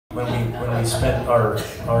When we spent our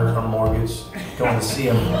mortgage going to see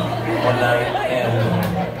him one night,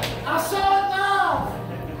 and I saw it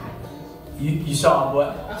live. You saw him what?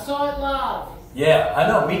 I saw it live. Yeah, I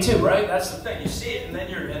know. Me too, right? That's the thing. You see it, and then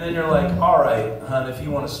you're like, all right, hon, if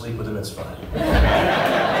you want to sleep with him, it's fine. It's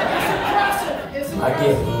impressive. It's impressive. I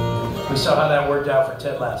get it. We saw how that worked out for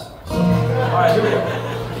Ted Lasso. All right, here we go.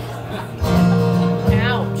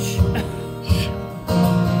 Ouch.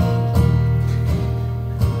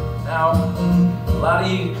 Now, a lot of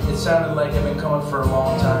you, it sounded like I've been coming for a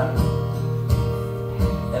long time.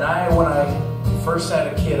 And when I first had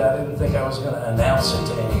a kid, I didn't think I was going to announce it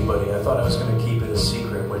to anybody. I thought I was going to keep it a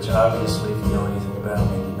secret, which obviously, if you know anything about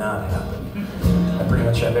me, did not happen. I pretty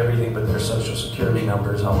much have everything but their social security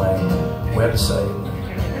numbers on my website.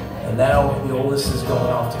 And now the oldest is going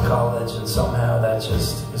off to college, and somehow that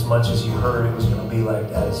just, as much as you heard it was going to be like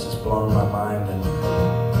that, it's just blown my mind. And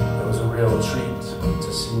it was a real treat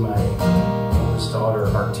to see my oldest daughter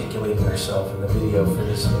articulating herself in the video for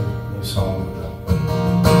this new song.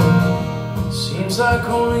 Seems like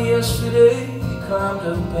only yesterday you climbed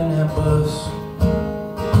up in that bus.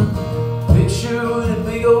 Picture with a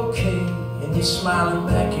big old cake and you're smiling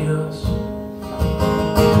back at us.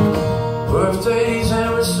 Birthdays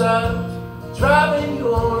and recitals, driving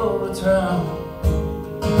you all over town.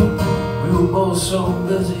 We were both so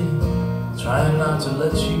busy, trying not to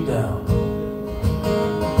let you down.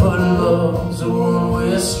 But love's a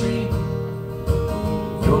one-way street.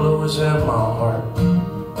 You'll always have my heart. I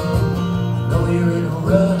know you're in a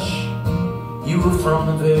rush. You were from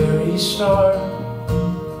the very start.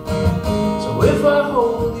 So if I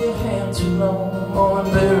hold your hand too long or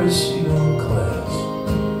embarrass you in class,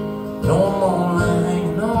 no more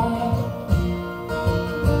hanging on,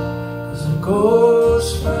 'cause it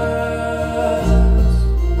goes fast.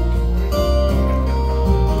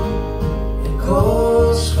 It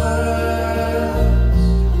goes fast.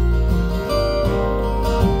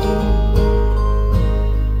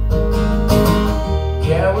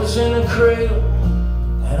 Cat was in a cradle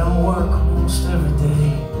and I work almost every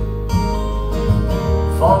day,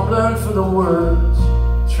 fumbling for the words,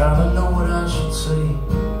 trying to know what I should say.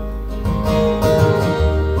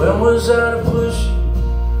 When was I to push you?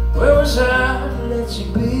 Where was I to let you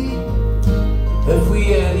be? If we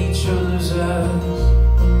had each other's eyes,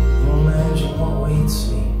 you imagine what we'd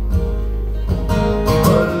see.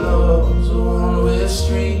 But love's a one-way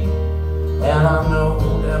street, and I know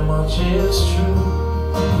that much is true.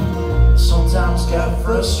 Sometimes got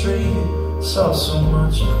frustrated, saw so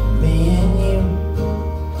much of me and you.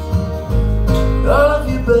 All of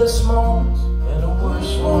your best moments and the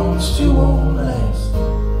worst ones too won't last.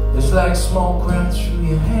 It's like smoke right through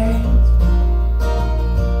your hands.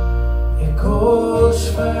 It goes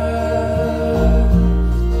fast.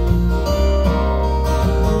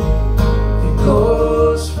 It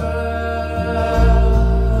goes fast.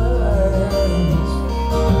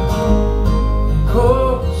 It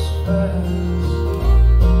goes fast.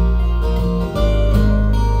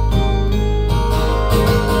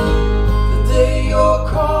 The day your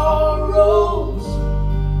car rolls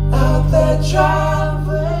out that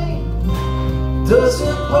driveway,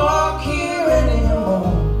 doesn't park here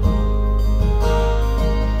anymore,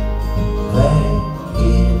 that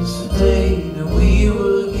is the day that we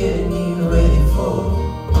were getting you ready for.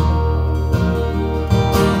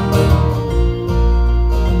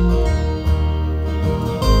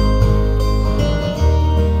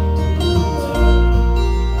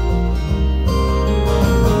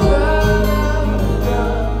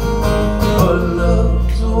 But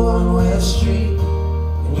love's a one-way street,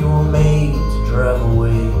 and you were made to drive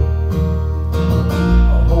away. I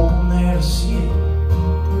hope I'm there to see it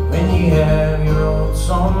when you have your own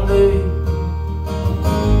someday.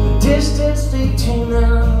 The distance they came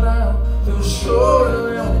down now, it was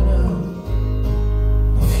shorter than we knew.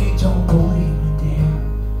 If you don't believe me, dear,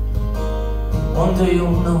 one day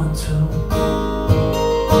you'll know it too.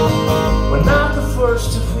 We're not the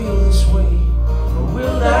first to feel this way, but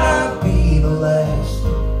we'll not be the last.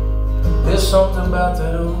 There's something about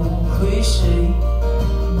that old cliche.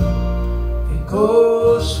 It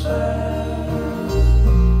goes fast.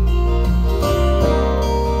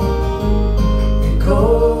 It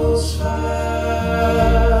goes fast.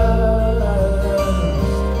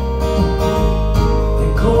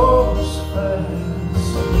 It goes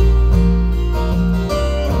fast.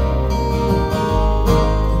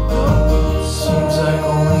 Seems like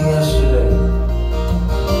only yesterday,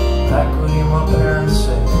 back when my parents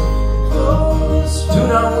said, do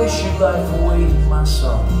not wish your life away, my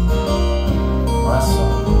son, my son.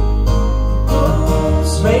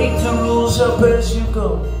 Make the rules up as you go.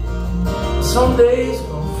 Some days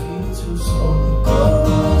gonna feel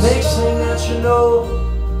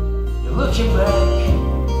looking back.